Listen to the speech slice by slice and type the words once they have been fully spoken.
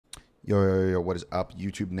Yo, what is up,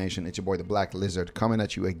 YouTube Nation? It's your boy, the Black Lizard, coming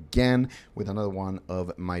at you again with another one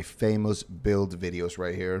of my famous build videos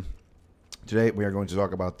right here. Today, we are going to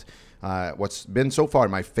talk about what's been so far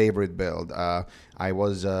my favorite build. I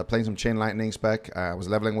was playing some Chain Lightning spec. I was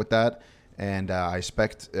leveling with that, and I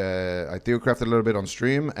theorycrafted a little bit on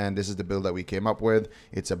stream, and this is the build that we came up with.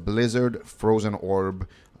 It's a Blizzard Frozen Orb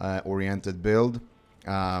oriented build.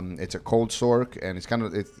 It's a Cold Sorc, and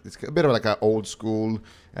it's a bit of like an old school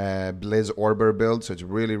Blizz Orber build, so it's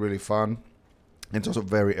really fun. It's also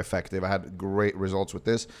very effective. I had great results with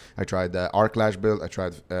this. I tried the Arc Lash build, I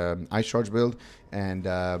tried Ice Charge build, and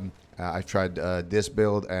I tried this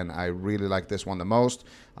build, and I really like this one the most.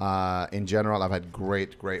 In general, I've had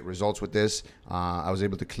great results with this. I was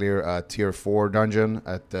able to clear a tier 4 dungeon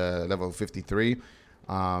at level 53.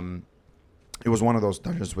 It was one of those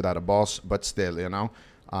dungeons without a boss, but still, you know,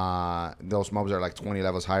 those mobs are like 20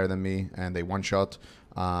 levels higher than me, and they one-shot.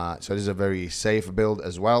 So this is a very safe build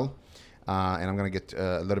as well. And I'm going to get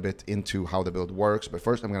a little bit into how the build works. But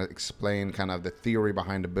first, I'm going to explain kind of the theory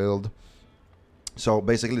behind the build. So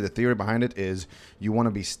basically, the theory behind it is you want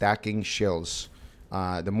to be stacking shills.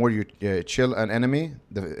 The more you chill an enemy,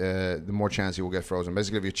 the more chance you will get frozen.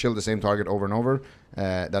 Basically, if you chill the same target over and over,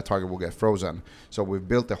 that target will get frozen. So we've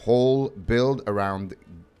built the whole build around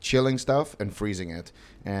chilling stuff and freezing it.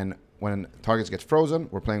 And when targets get frozen,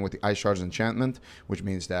 we're playing with the Ice Charge enchantment, which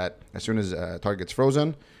means that as soon as a target gets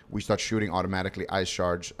frozen, we start shooting automatically Ice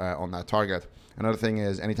Charge on that target. Another thing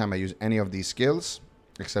is anytime I use any of these skills,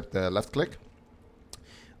 except the left click,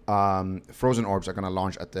 frozen orbs are going to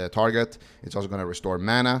launch at the target. It's also going to restore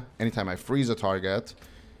mana anytime I freeze a target.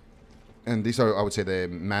 And these are, I would say, the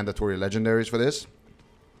mandatory legendaries for this.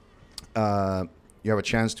 You have a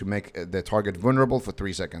chance to make the target vulnerable for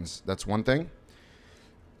 3 seconds. That's one thing.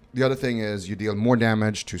 The other thing is you deal more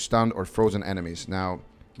damage to stunned or frozen enemies. Now,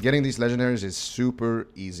 getting these legendaries is super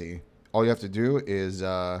easy. All you have to do is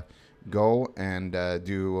go and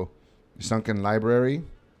do Sunken Library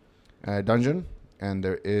dungeon. And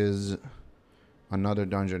there is another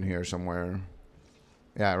dungeon here somewhere.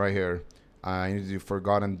 Yeah, right here. You need to do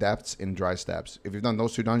Forgotten Depths in Dry Steppes. If you've done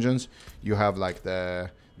those two dungeons, you have like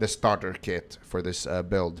the starter kit for this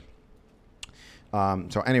build.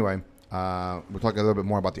 So anyway, we'll talk a little bit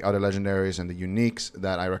more about the other legendaries and the uniques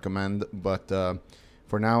that I recommend. But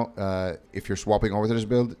for now, if you're swapping over to this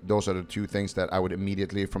build, those are the two things that I would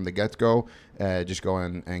immediately from the get-go just go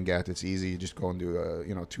and get. It's easy. You just go and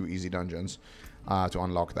do 2 easy dungeons to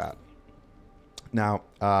unlock that. Now,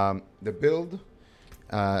 the build,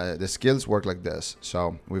 the skills work like this.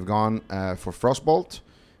 So we've gone for Frostbolt,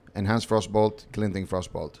 Enhanced Frostbolt, Glinting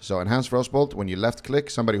Frostbolt. So Enhanced Frostbolt, when you left-click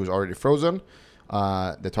somebody who's already frozen,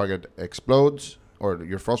 the target explodes, or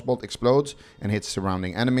your Frostbolt explodes and hits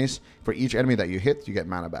surrounding enemies. For each enemy that you hit, you get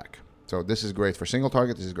mana back. So this is great for single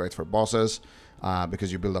target. This is great for bosses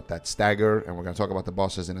because you build up that stagger, and we're going to talk about the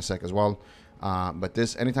bosses in a sec as well. But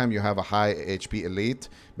this, anytime you have a high HP elite,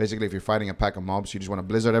 basically if you're fighting a pack of mobs, you just want to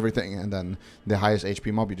blizzard everything, and then the highest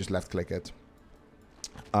HP mob, you just left-click it.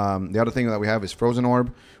 The other thing that we have is Frozen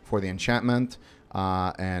Orb for the enchantment.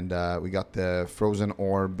 And we got the Frozen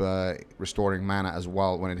Orb restoring mana as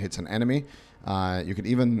well when it hits an enemy. You could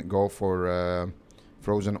even go for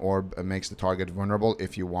Frozen Orb makes the target vulnerable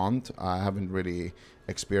if you want. I haven't really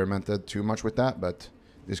experimented too much with that, but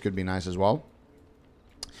this could be nice as well.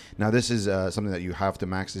 Now this is something that you have to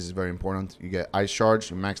max. This is very important. You get Ice Charge,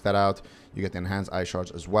 you max that out. You get the Enhanced Ice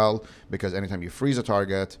Charge as well, because anytime you freeze a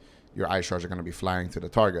target, your Ice Charge are going to be flying to the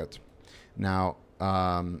target. Now,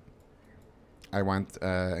 I went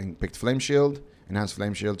and picked Flame Shield, Enhanced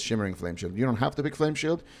Flame Shield, Shimmering Flame Shield. You don't have to pick Flame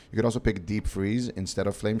Shield. You could also pick Deep Freeze instead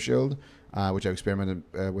of Flame Shield, which I've experimented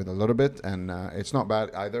with a little bit, and it's not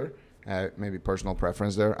bad either. Maybe personal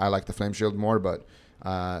preference there. I like the Flame Shield more, but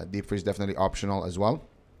Deep Freeze definitely optional as well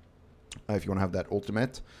if you want to have that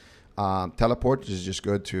ultimate. Teleport is just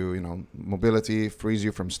good to, mobility, freeze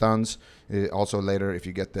you from stuns. Also later, if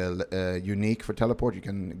you get the unique for teleport, you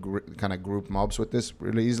can kind of group mobs with this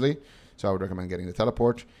really easily. So I would recommend getting the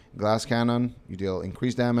teleport. Glass Cannon, you deal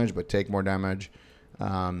increased damage, but take more damage.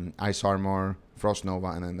 Ice Armor, Frost Nova,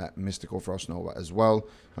 and then that Mystical Frost Nova as well.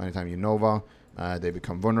 So anytime you Nova, they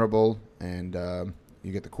become vulnerable, and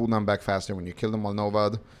you get the cooldown back faster when you kill them while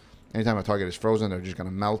Nova'd. Anytime a target is frozen, they're just going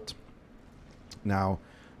to melt. Now,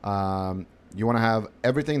 you want to have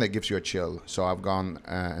everything that gives you a chill. So I've gone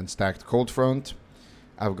and stacked Cold Front.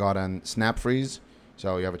 I've gotten Snap Freeze,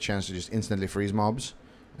 so you have a chance to just instantly freeze mobs.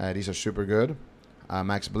 These are super good.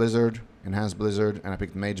 Max Blizzard, Enhanced Blizzard, and I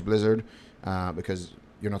picked Mage Blizzard because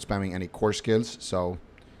you're not spamming any core skills, so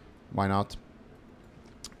why not?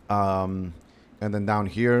 And then down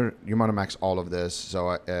here, you want to max all of this.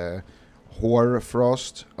 So Hoar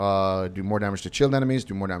Frost, do more damage to chilled enemies,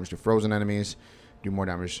 do more damage to frozen enemies, do more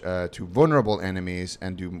damage to vulnerable enemies,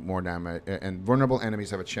 and do more damage. And vulnerable enemies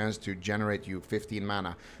have a chance to generate you 15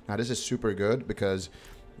 mana. Now this is super good because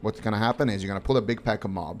what's going to happen is you're going to pull a big pack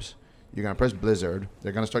of mobs. You're going to press Blizzard.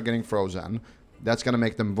 They're going to start getting frozen. That's going to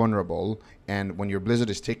make them vulnerable. And when your Blizzard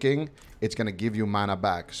is ticking, it's going to give you mana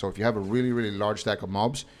back. So if you have a really, really large stack of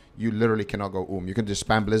mobs, you literally cannot go You can just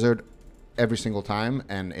spam Blizzard every single time,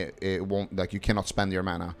 and it won't, like, you cannot spend your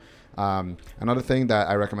mana. Another thing that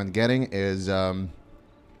I recommend getting is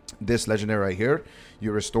this legendary right here.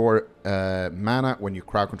 You restore mana when you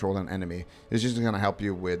crowd control an enemy. This is just going to help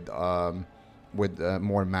you with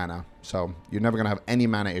more mana. So you're never going to have any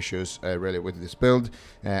mana issues really with this build.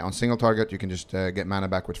 On single target, you can just get mana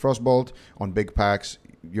back with Frostbolt. On big packs,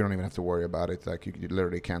 you don't even have to worry about it. Like, you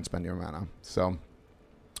literally can't spend your mana. So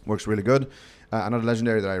works really good. Another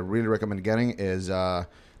legendary that I really recommend getting is the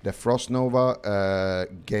Frost Nova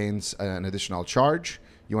gains an additional charge.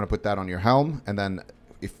 You want to put that on your helm. And then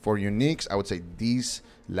if for uniques, I would say these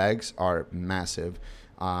legs are massive.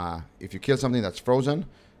 If you kill something that's frozen,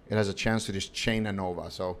 it has a chance to just chain a Nova.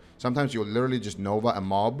 So sometimes you'll literally just Nova a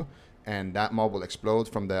mob, and that mob will explode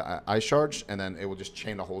from the ice charge, and then it will just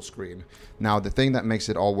chain the whole screen. Now, the thing that makes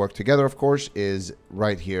it all work together, of course, is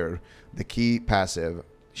right here. The key passive,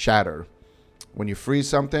 Shatter. When you freeze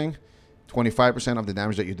something, 25% of the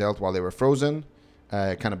damage that you dealt while they were frozen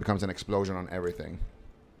kind of becomes an explosion on everything.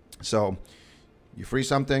 So you freeze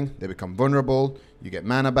something, they become vulnerable, you get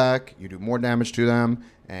mana back, you do more damage to them,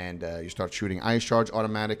 and you start shooting ice charge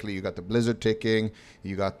automatically. You got the blizzard ticking,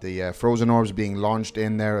 you got the frozen orbs being launched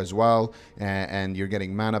in there as well, and you're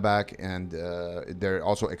getting mana back, and they're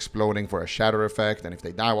also exploding for a shatter effect. And if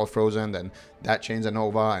they die while frozen, then that chains a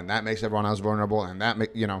Nova, and that makes everyone else vulnerable, and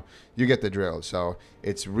that you know, you get the drill. So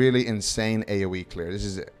it's really insane AoE clear. This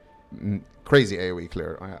is crazy AoE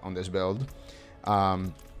clear on this build.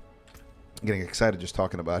 Getting excited just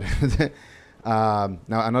talking about it. Now,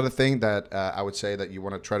 another thing that I would say that you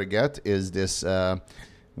want to try to get is this.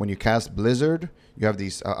 When you cast Blizzard, you have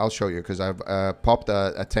these. I'll show you, because I've popped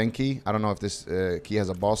a 10 key. I don't know if this key has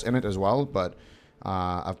a boss in it as well, but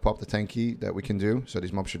I've popped a 10 key that we can do. So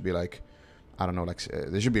these mobs should be like, I don't know, like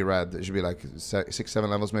they should be red. They should be like 6-7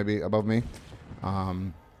 levels maybe above me.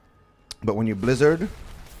 But when you Blizzard,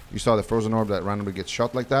 you saw the frozen orb that randomly gets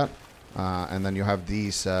shot like that. And then you have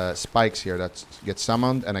these spikes here that get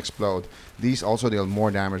summoned and explode. These also deal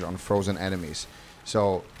more damage on frozen enemies.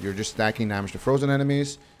 So you're just stacking damage to frozen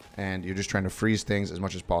enemies, and you're just trying to freeze things as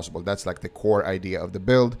much as possible. That's like the core idea of the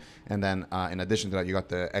build. And then in addition to that, you got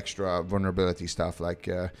the extra vulnerability stuff. Like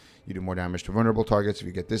you do more damage to vulnerable targets if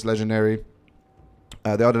you get this legendary.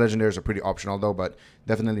 The other legendaries are pretty optional though, but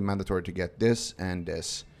definitely mandatory to get this and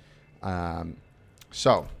this.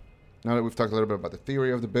 So now that we've talked a little bit about the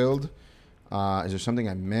theory of the build, is there something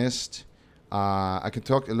I missed? I can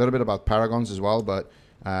talk a little bit about Paragons as well, but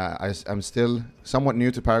I'm still somewhat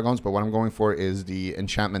new to Paragons, but what I'm going for is the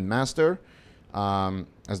Enchantment Master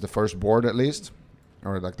as the first board at least,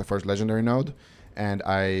 or like the first legendary node. And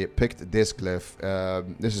I picked this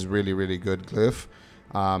glyph. This is really, really good glyph.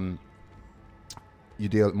 You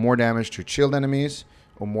deal more damage to chilled enemies,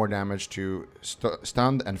 or more damage to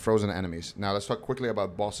stunned and frozen enemies. Now let's talk quickly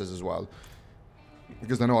about bosses as well,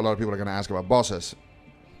 because I know a lot of people are going to ask about bosses.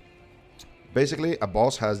 Basically, a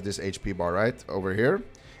boss has this HP bar right over here,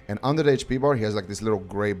 and under the HP bar he has like this little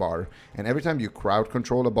gray bar, and every time you crowd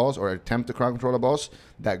control a boss or attempt to crowd control a boss,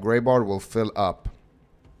 that gray bar will fill up.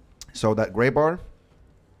 So that gray bar,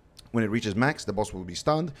 when it reaches max, the boss will be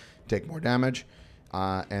stunned, take more damage.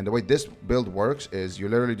 And the way this build works is you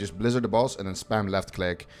literally just blizzard the boss and then spam left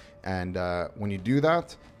click, and when you do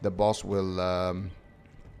that, the boss will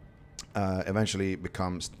eventually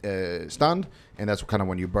become stunned, and that's kind of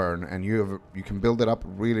when you burn, and you can build it up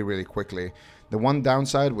really, really quickly. The one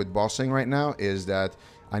downside with bossing right now is that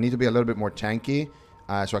I need to be a little bit more tanky,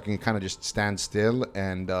 so I can kind of just stand still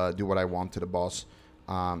and do what I want to the boss.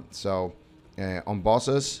 So on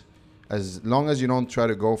bosses, as long as you don't try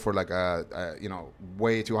to go for like a you know,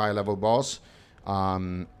 way too high level boss,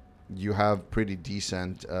 you have pretty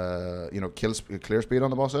decent you know, clear speed on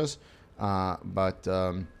the bosses. But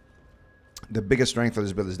the biggest strength of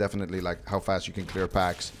this build is definitely like how fast you can clear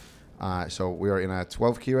packs. So we are in a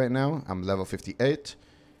 12 key right now. I'm level 58,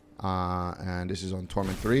 and this is on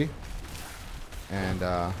Torment 3. And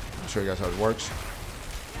I'll show you guys how it works.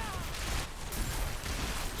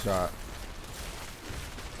 So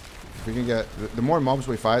if we can get the more mobs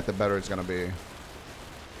we fight, the better it's gonna be.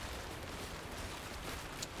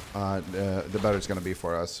 The better it's gonna be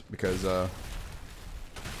for us, because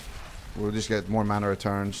We'll just get more mana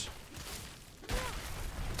returns.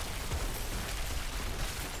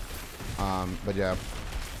 But yeah,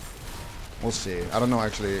 we'll see. I don't know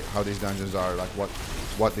actually how these dungeons are, like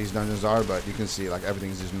what these dungeons are, but you can see like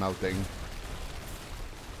everything's just melting.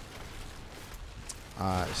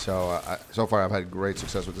 So far I've had great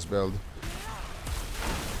success with this build.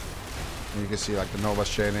 And you can see like the Nova's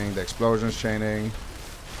chaining, the explosions chaining,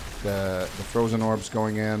 the frozen orbs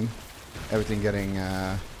going in, everything getting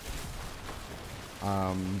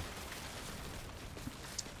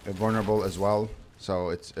vulnerable as well. So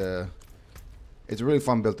it's a really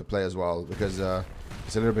fun build to play as well, because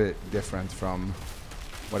it's a little bit different from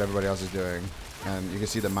what everybody else is doing. And you can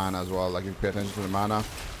see the mana as well, like you pay attention to the mana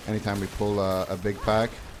anytime we pull a big pack.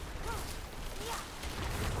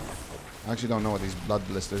 I actually don't know what these blood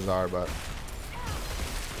blisters are, but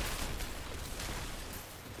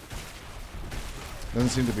doesn't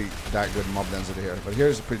seem to be that good mob density here. But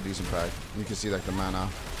here's a pretty decent pack. You can see like the mana.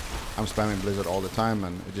 I'm spamming Blizzard all the time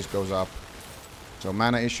and it just goes up. So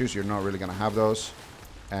mana issues, you're not really going to have those.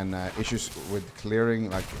 And issues with clearing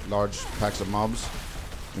like large packs of mobs,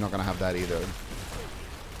 you're not going to have that either.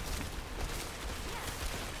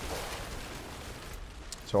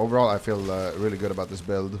 So overall, I feel really good about this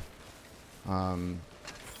build. And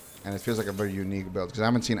it feels like a very unique build, because I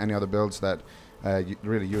haven't seen any other builds that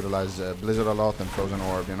really utilize Blizzard a lot and Frozen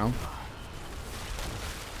Orb, you know?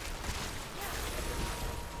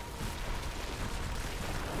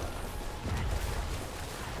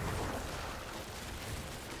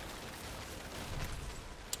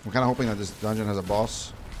 I'm kind of hoping that this dungeon has a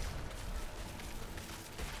boss.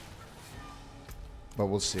 But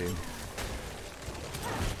we'll see.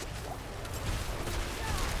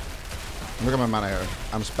 Look at my mana here.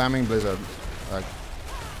 I'm spamming Blizzard. Like,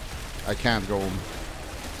 I can't go.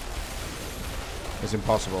 It's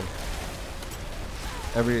impossible.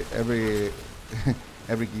 Every every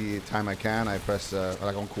time I can, I press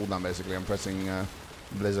like on cooldown basically. I'm pressing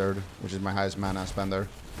Blizzard, which is my highest mana spender.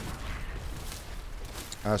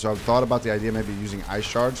 So I've thought about the idea maybe using Ice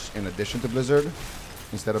Shards in addition to Blizzard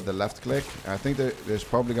instead of the left click. I think that there's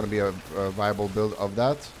probably going to be a viable build of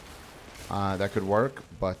that. That could work,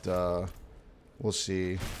 but we'll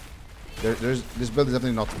see. This build is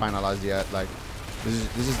definitely not finalized yet. Like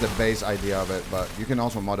this is the base idea of it, but you can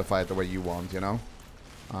also modify it the way you want, you know.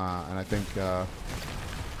 And I think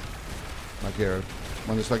like here,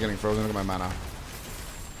 when they start getting frozen, look at my mana.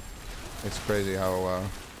 It's crazy how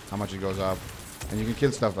much it goes up. And you can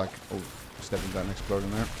kill stuff like, oh, step into that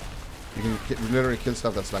explosion there. You can literally kill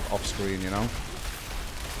stuff that's like off screen, you know.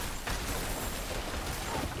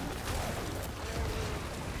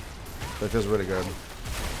 So it feels really good.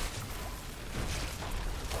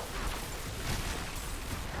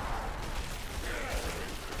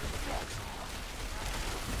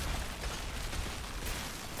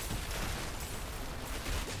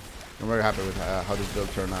 I'm very happy with how this build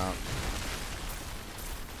turned out.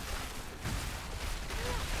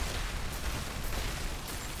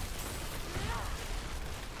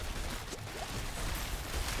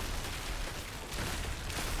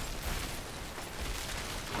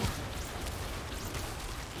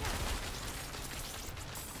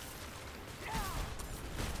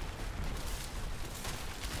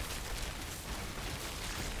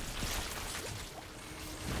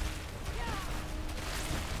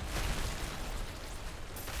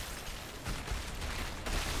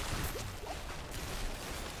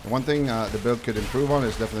 One thing the build could improve on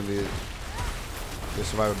is definitely the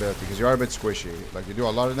survivability, because you are a bit squishy. Like you do a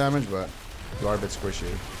lot of damage, but you are a bit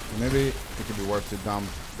squishy. Maybe it could be worth to dump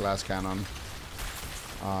Glass Cannon.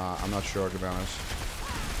 I'm not sure, to be honest.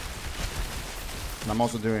 And I'm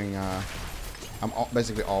also doing, I'm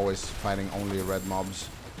basically always fighting only red mobs.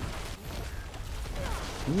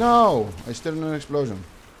 No! I still in an explosion.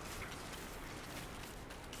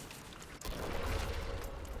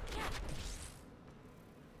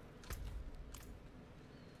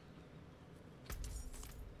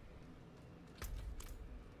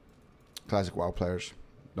 Classic WoW players.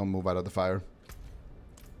 Don't move out of the fire.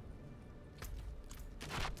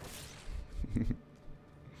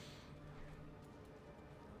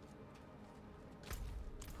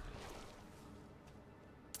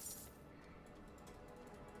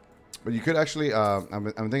 But you could actually,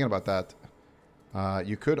 I'm thinking about that.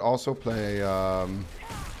 You could also play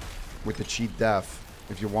with the cheat def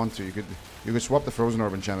if you want to. You could swap the Frozen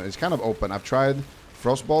Orb enchantment. It's kind of open. I've tried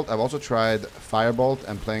Frostbolt. I've also tried Firebolt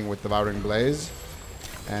and playing with Devouring Blaze,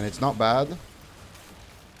 and it's not bad.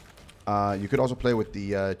 You could also play with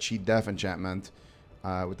the Cheat Def enchantment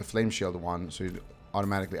with the Flame Shield one. So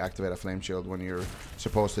automatically activate a flame shield when you're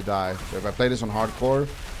supposed to die. So if I play this on hardcore,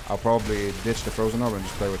 I'll probably ditch the frozen orb and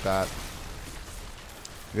just play with that.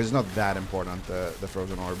 Because it's not that important, the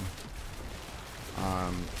frozen orb.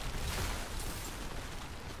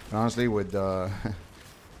 Honestly, with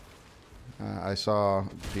I saw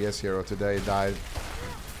PS Hero today died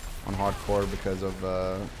on hardcore because of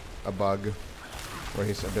a bug where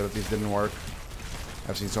his abilities didn't work.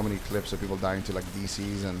 I've seen so many clips of people dying to like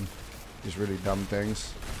DCs and just really dumb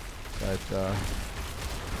things that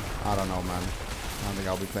I don't know, man. I don't think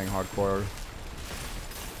I'll be playing hardcore.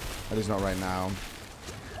 At least not right now.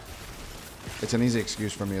 It's an easy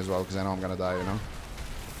excuse for me as well because I know I'm gonna die, you know.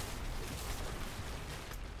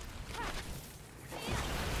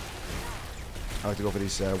 I like to go for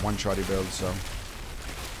these one-shotty builds, so.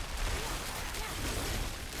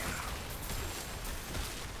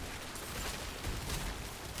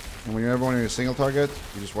 And whenever you're a single target,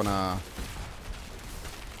 you just wanna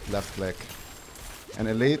left click. And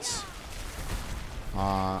elites,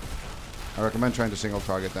 I recommend trying to single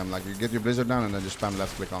target them. Like you get your blizzard down and then just spam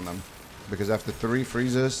left click on them. Because after 3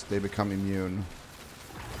 freezes, they become immune.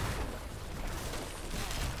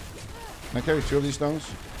 Can I carry 2 of these stones?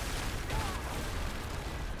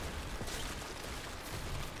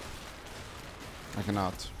 I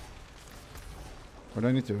cannot. Or do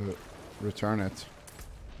I need to return it?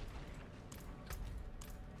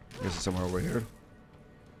 I guess it's somewhere over here.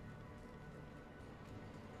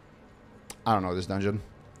 I don't know this dungeon.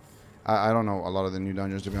 I don't know a lot of the new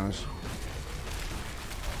dungeons, to be honest.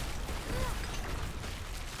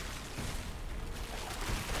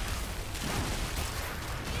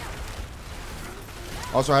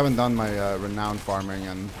 Also, I haven't done my renown farming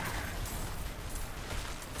and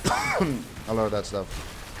a lot of that stuff.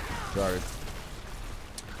 Sorry.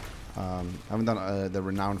 I haven't done the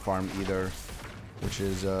renown farm either, which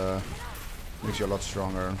is makes you a lot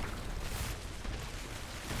stronger.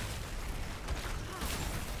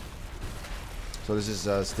 So this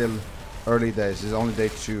is still early days. This is only day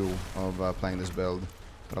 2 of playing this build,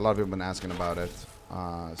 but a lot of people have been asking about it,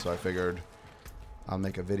 so I figured I'll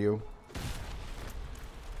make a video.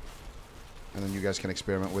 And then you guys can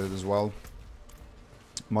experiment with it as well.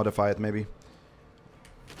 Modify it maybe.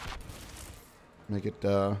 Make it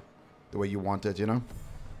the way you want it, you know?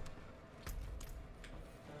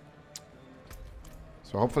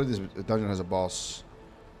 So hopefully this dungeon has a boss.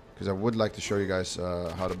 Because I would like to show you guys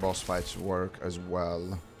how the boss fights work as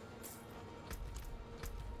well.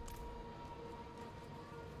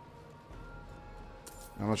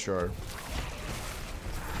 I'm not sure.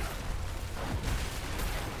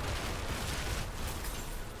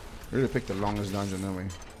 We really picked the longest dungeon, didn't we?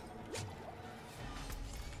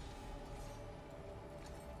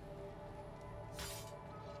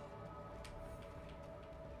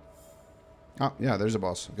 Oh, yeah, there's a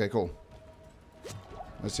boss. Okay, cool.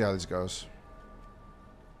 Let's see how this goes.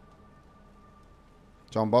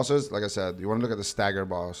 So on bosses, like I said, you want to look at the stagger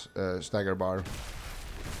bar.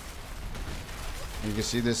 You can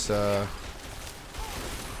see this. You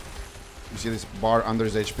see this bar under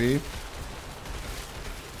his HP. You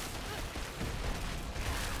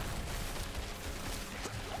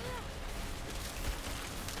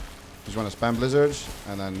just want to spam blizzards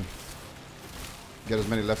and then get as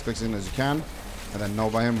many left clicks in as you can, and then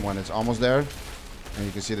nova him when it's almost there, and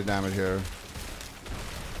you can see the damage here.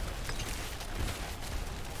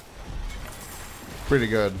 Pretty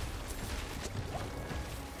good.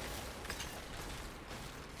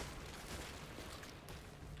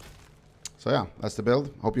 So yeah, that's the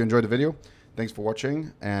build. Hope you enjoyed the video. Thanks for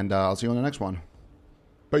watching, and I'll see you on the next one.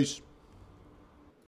 Peace.